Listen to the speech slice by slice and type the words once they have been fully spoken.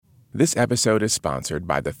This episode is sponsored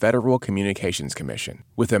by the Federal Communications Commission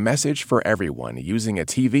with a message for everyone using a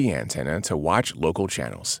TV antenna to watch local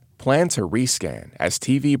channels. Plan to rescan as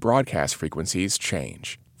TV broadcast frequencies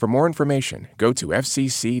change. For more information, go to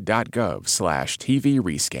fcc.gov/TV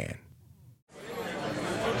rescan.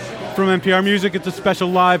 From NPR Music, it's a special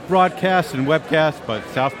live broadcast and webcast by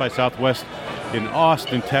South by Southwest in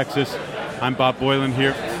Austin, Texas. I'm Bob Boylan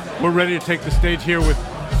here. We're ready to take the stage here with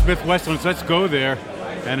Smith Westlands. Let's go there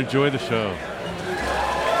and enjoy the show.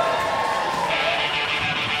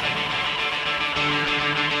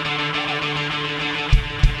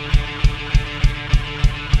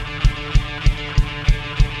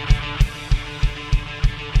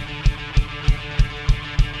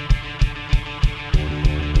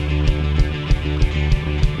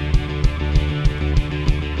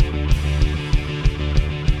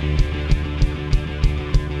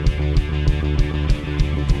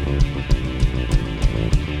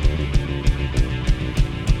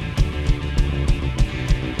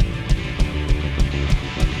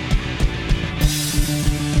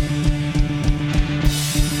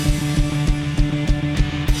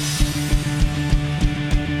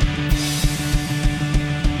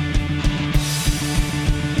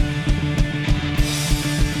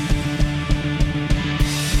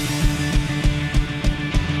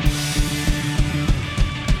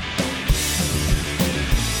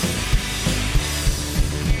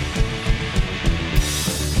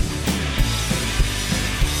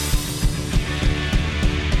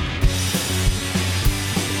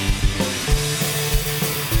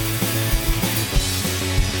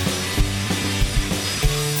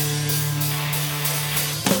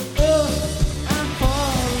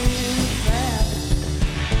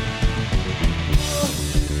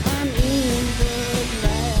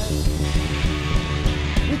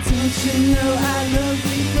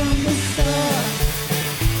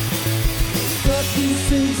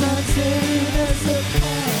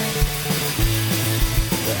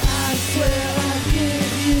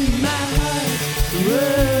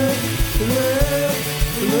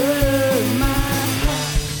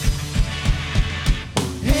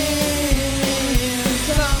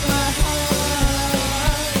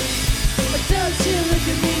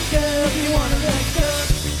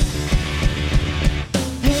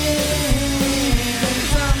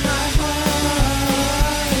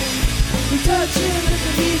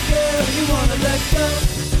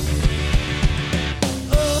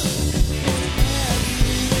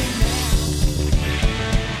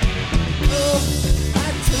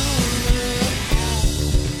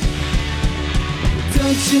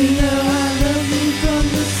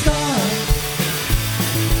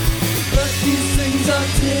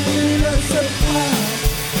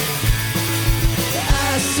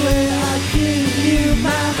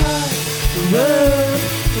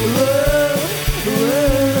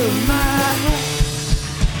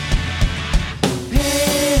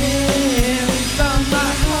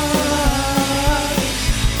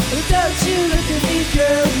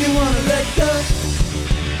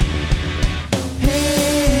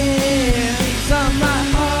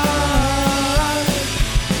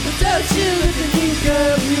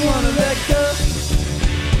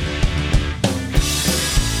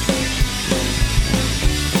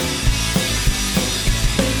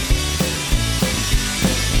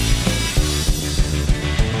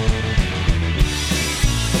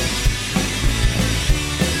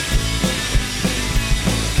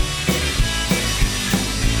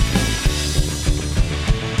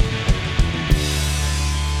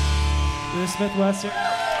 Smith Western.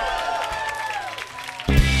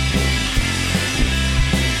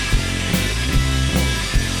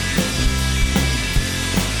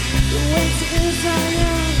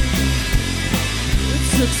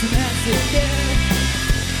 Took some acid there,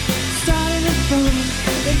 started to burn,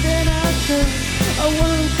 and then I felt a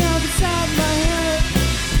worm come inside my head.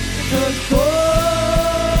 Cause boys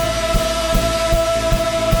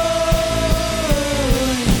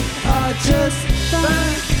are just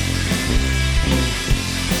fine.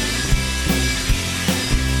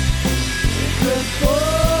 Cause boys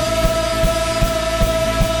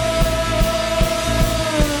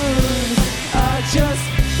are just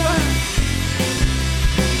fine.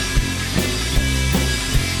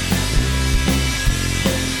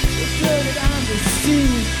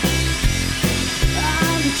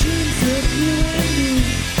 I'm the dreams of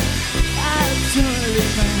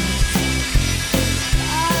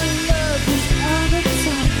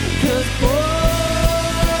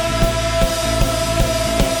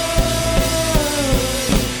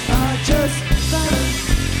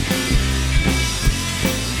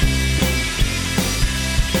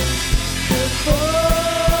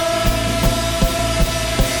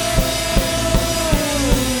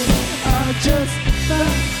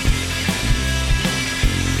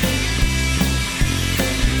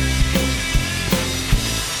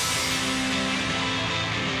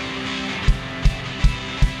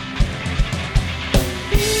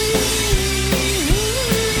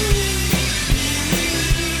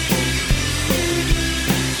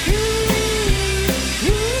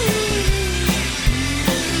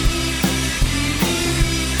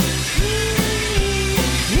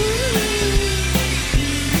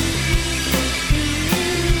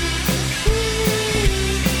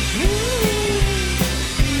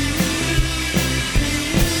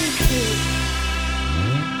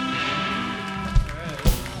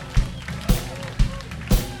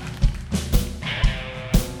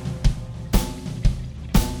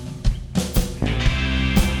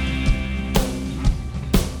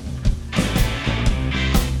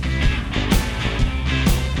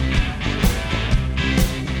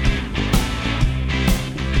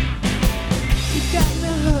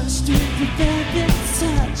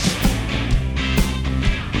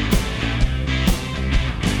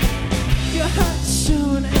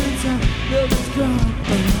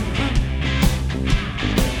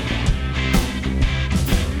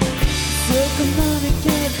So come on and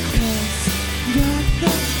get close. You're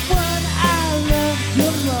the one I love the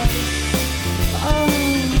most. Oh,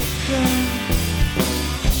 girl.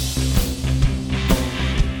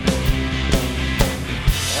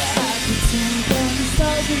 I can tell by the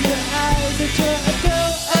stars in your eyes that you're a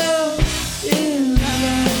girl. Oh, in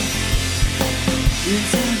love. You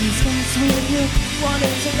tell me fast when you want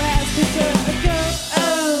it to last. That you're a girl.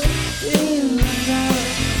 Oh, in love.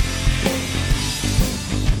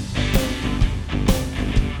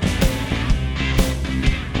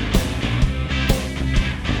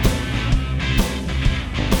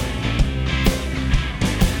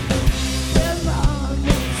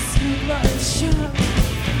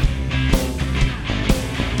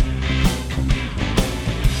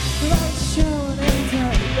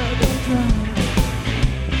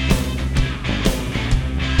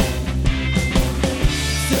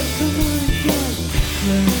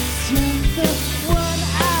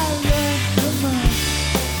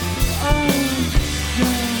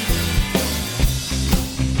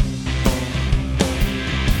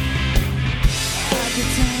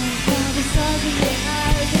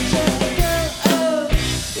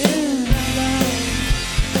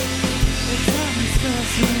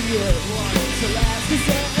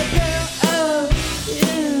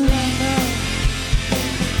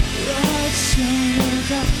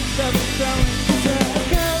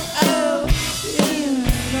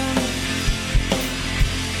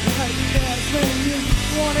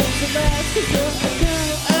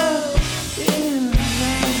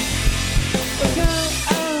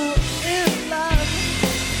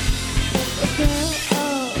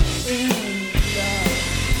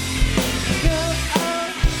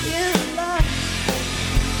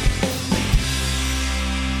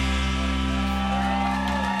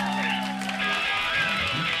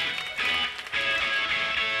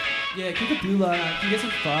 Yeah, keep the blue light on. Can you get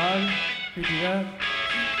some fog? Can you do that?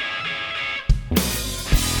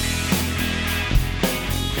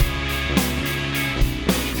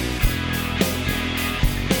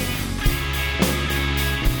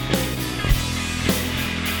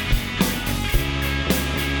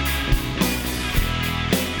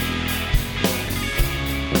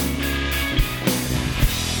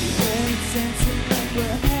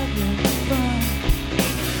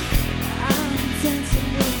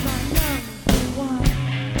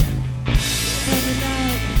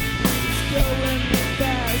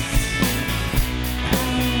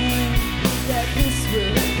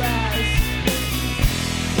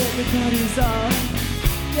 Everybody's all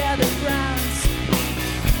gathered round,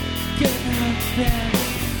 getting up and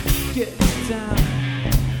getting down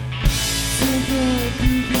to the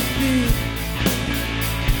groovy beat.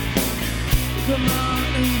 Come on,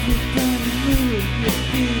 everybody, move your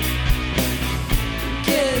feet.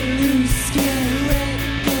 Get loose, get red,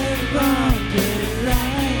 get wrong, get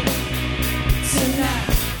right tonight.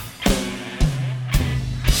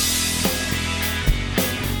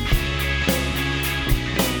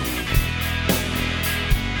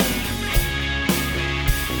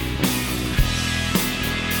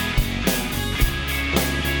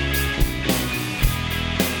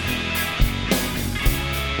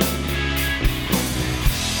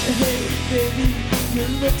 Baby, you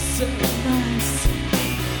look so nice.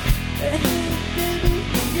 Hey, baby,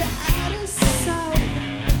 you're out of sight.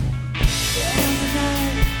 And the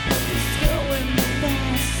night is going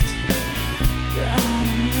fast. I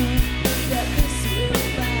know that this will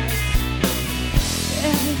last.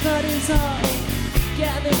 Everybody's all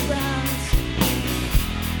gathered round,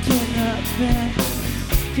 getting up and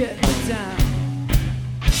getting down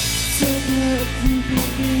to the groovy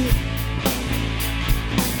beat.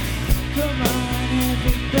 Come on,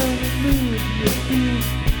 everybody, move your feet.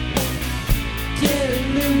 Get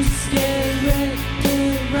loose, get red,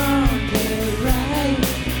 get wrong, get right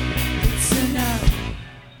tonight.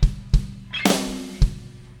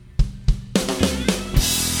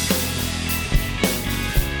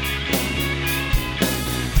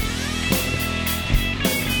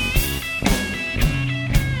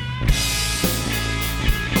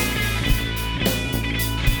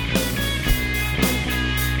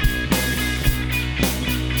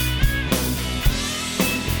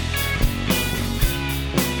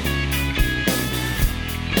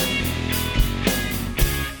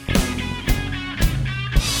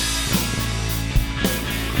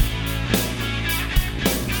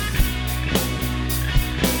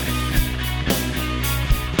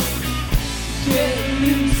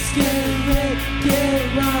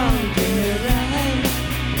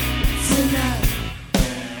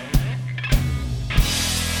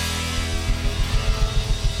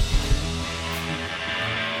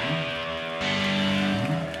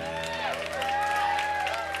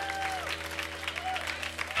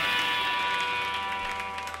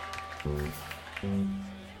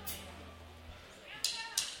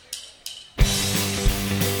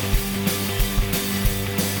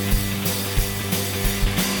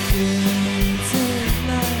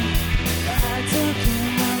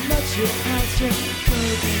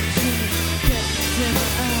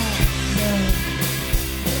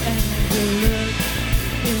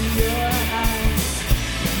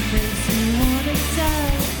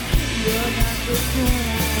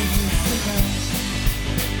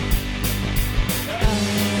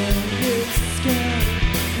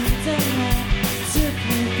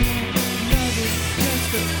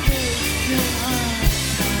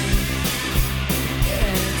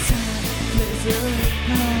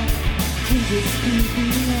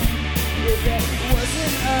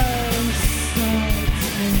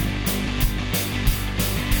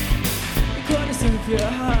 your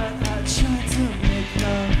heart, I tried to make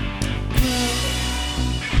love grow.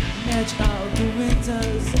 Match all the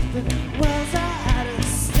windows of the walls are out of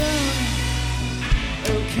stone.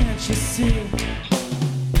 Oh, can't you see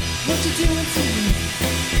what you're doing to me?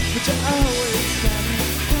 But you always got me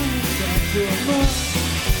coming back for more.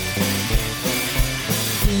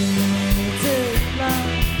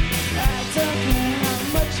 I don't care how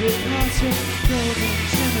much it costs you. Golden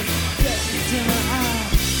shimmers gets into my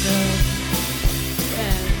eyes. No.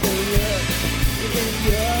 And the look in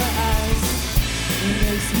your eyes, it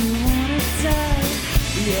makes me wanna die.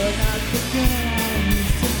 You're not the girl I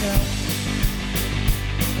used to know.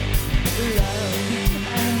 Love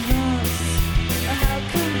and loss, how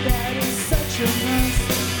come that is such a must?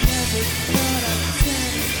 Never thought I'd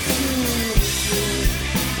turn to you.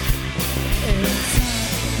 In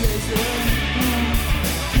time, there's a home.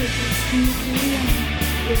 Couldn't speak me on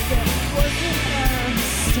if that wasn't a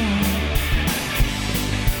stone.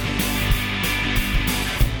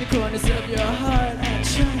 The corners of your heart, I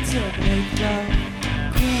tried to make love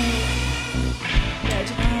grow.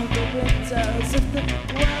 Imagine all the windows of the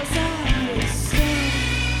walls out of stone.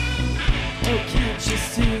 Oh, can't you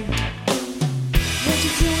see what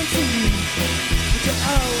you're doing to me? But you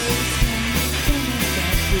always coming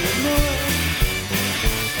back for more.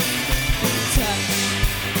 Touch,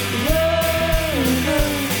 love,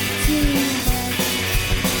 too much.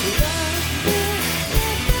 Love,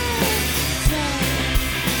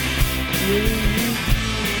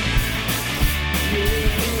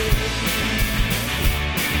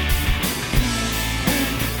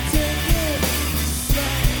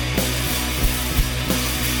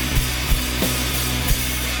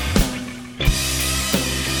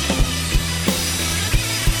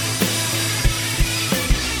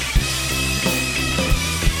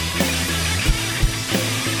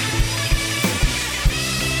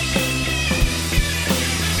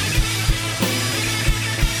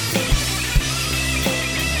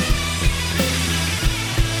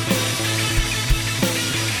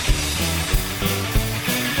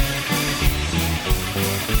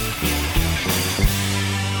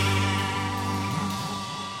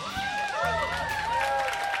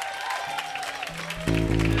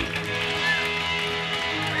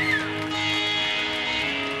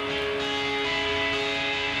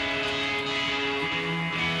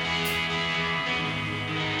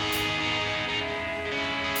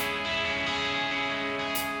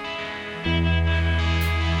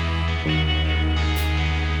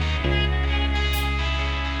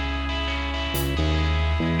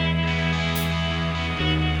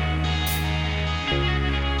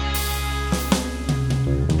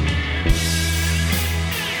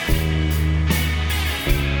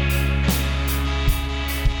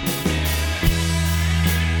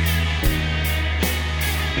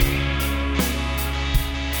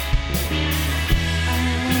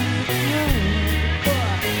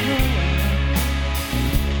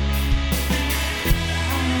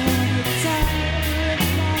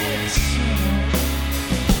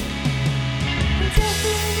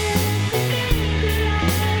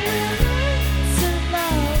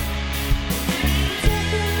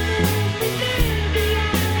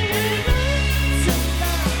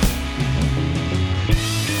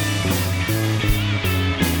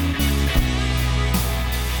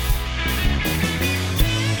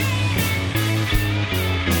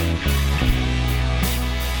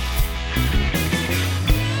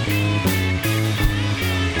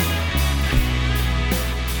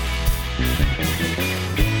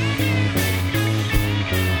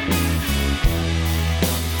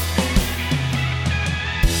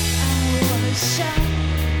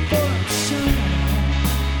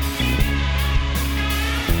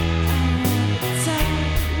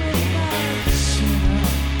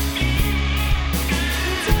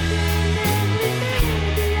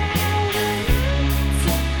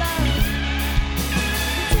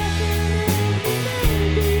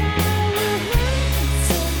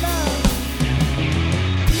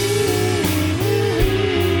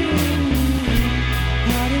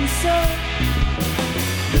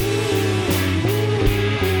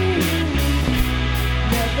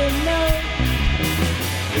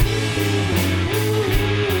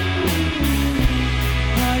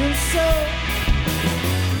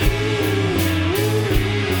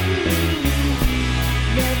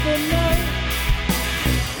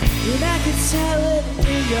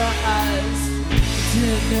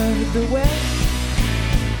 the way.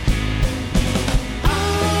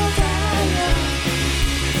 All that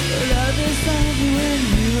love is only when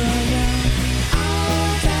you are young. All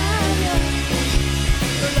that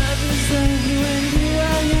love is only when you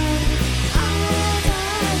are young. All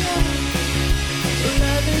that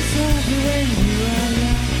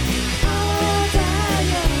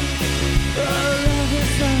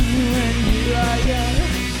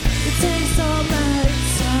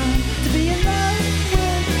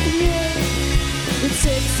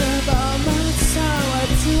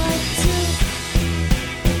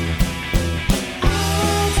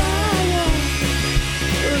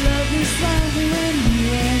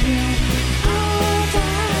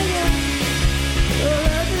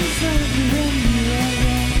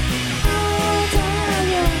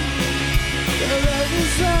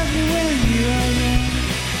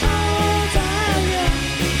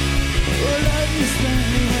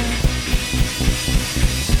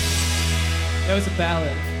That was a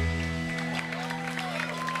ballad.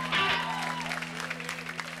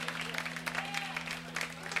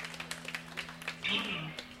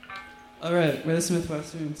 All right, we're the Smith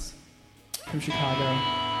Westerns from Chicago.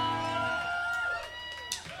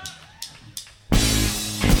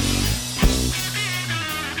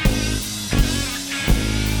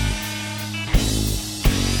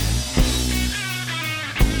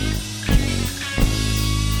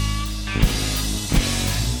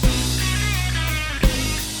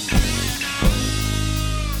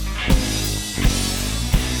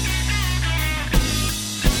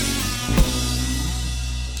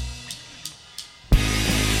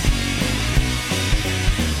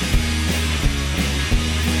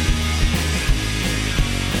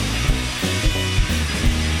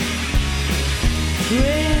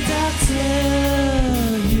 And I'll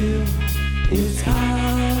tell you, it's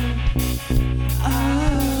alright.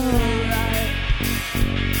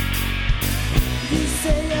 You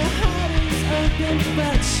say your heart is open,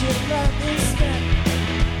 but your love is stuck.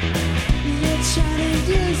 You're trying to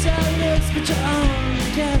use your lips, but you only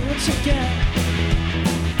get what you get.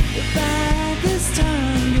 By this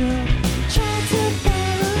time, you're trying to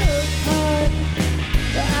follow apart,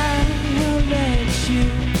 but I will let you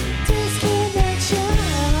disconnect your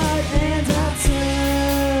heart, and I'll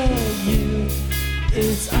tell you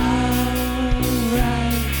it's alright.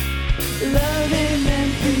 Love ain't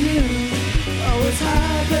meant for you. Oh, it's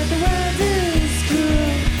hard, but the world is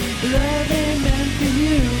cruel. Love ain't meant for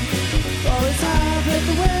you. Oh, it's hard, but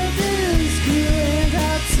the world is cruel, and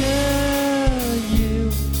I'll tell you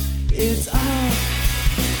it's alright.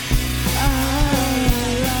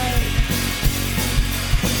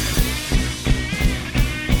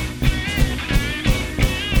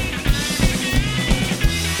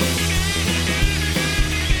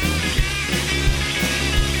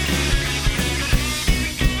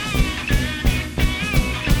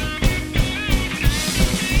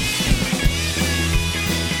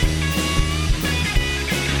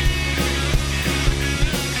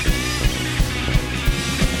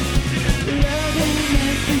 Love ain't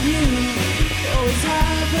meant for you. Oh, it's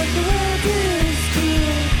hard, but the world is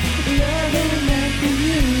cruel. Love ain't meant for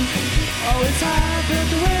you. Oh, it's hard, but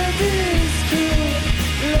the world is cruel.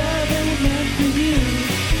 Love ain't meant for you.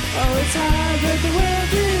 Oh, it's hard, but the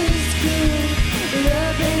world is cruel.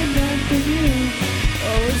 Love ain't meant for you.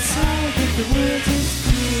 Oh, it's hard, but the world is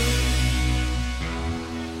cruel.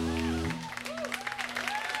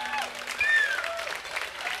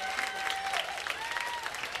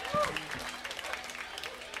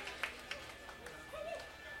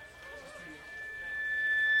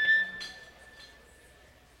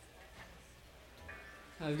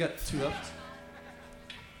 I've got two left.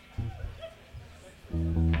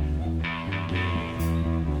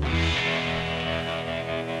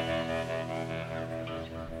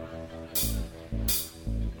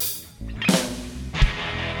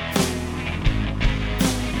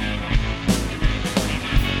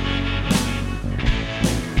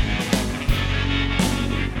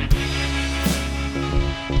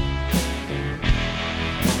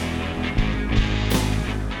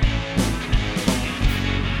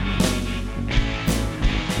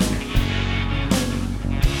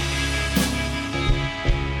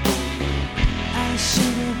 I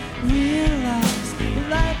should've realized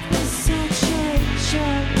life was such a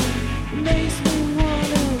joke. Makes me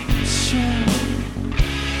wanna drown.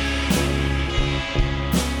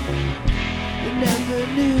 You never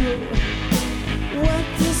knew what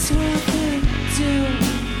this world could do.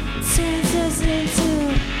 Turns us into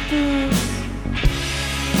fools.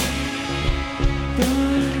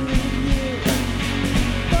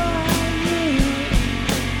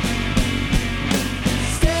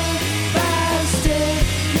 Step by step,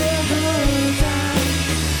 you're hold on,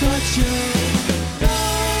 but your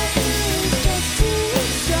love is just too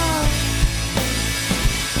strong.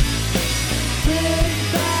 Brick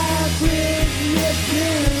by brick, you're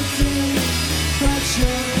building, but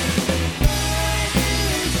your love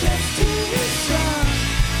is just too strong.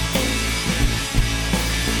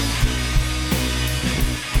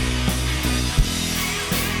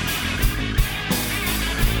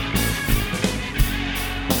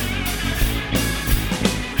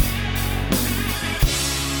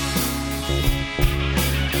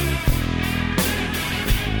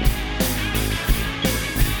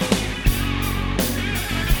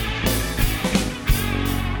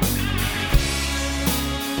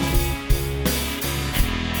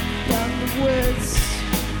 Down the woods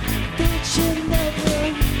that you never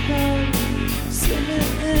heard,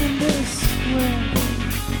 swimming in this world.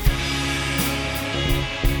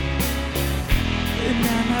 And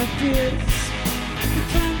now my fears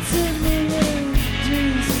come to me.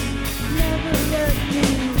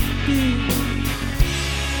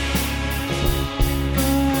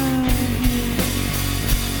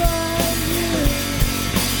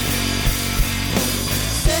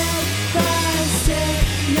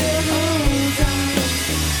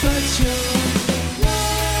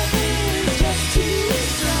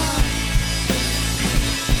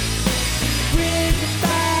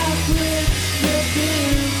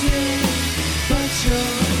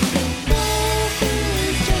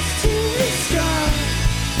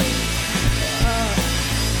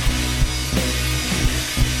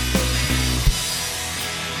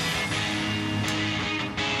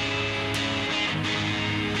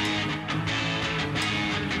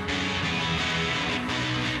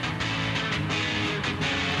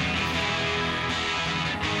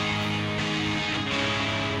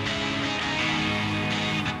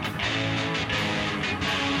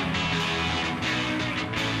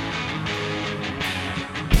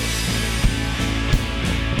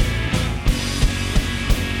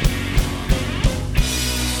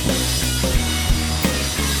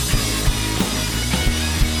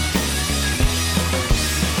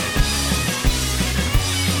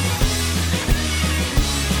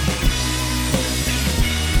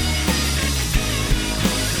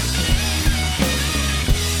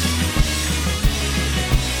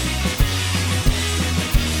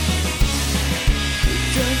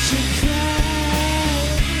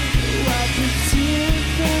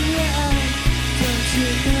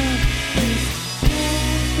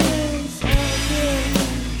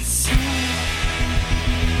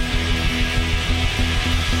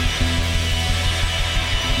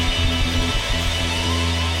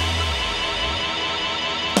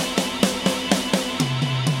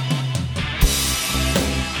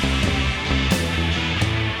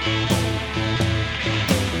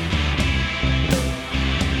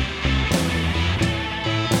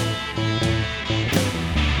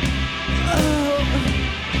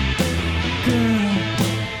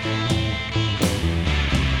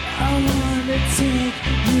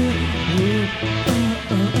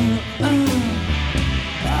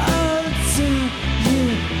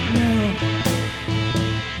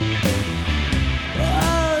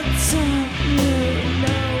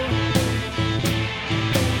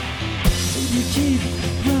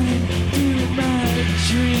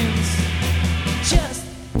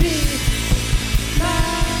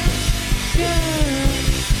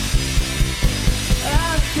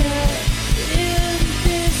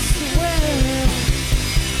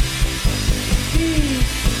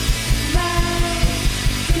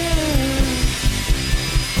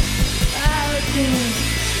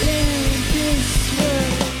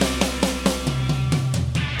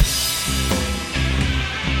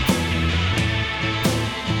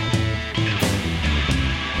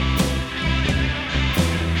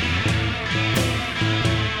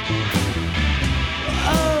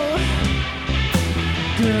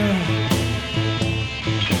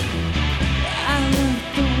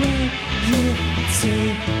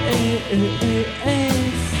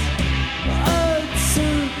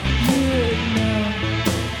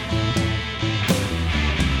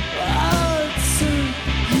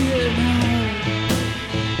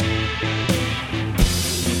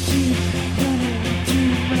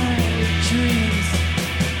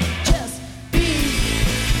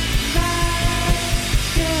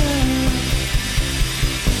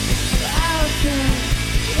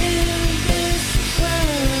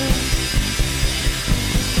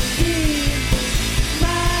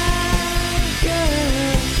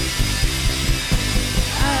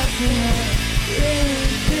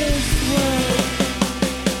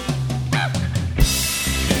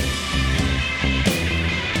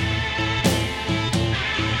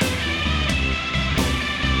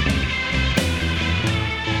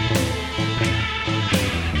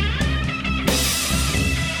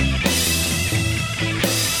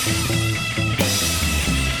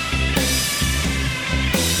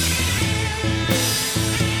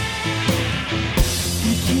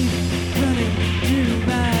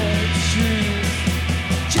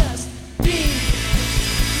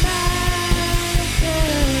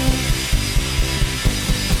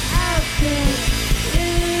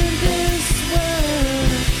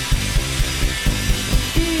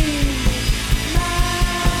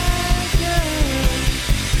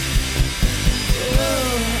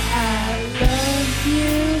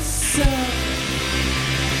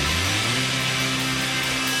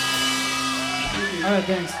 All right,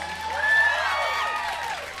 thanks.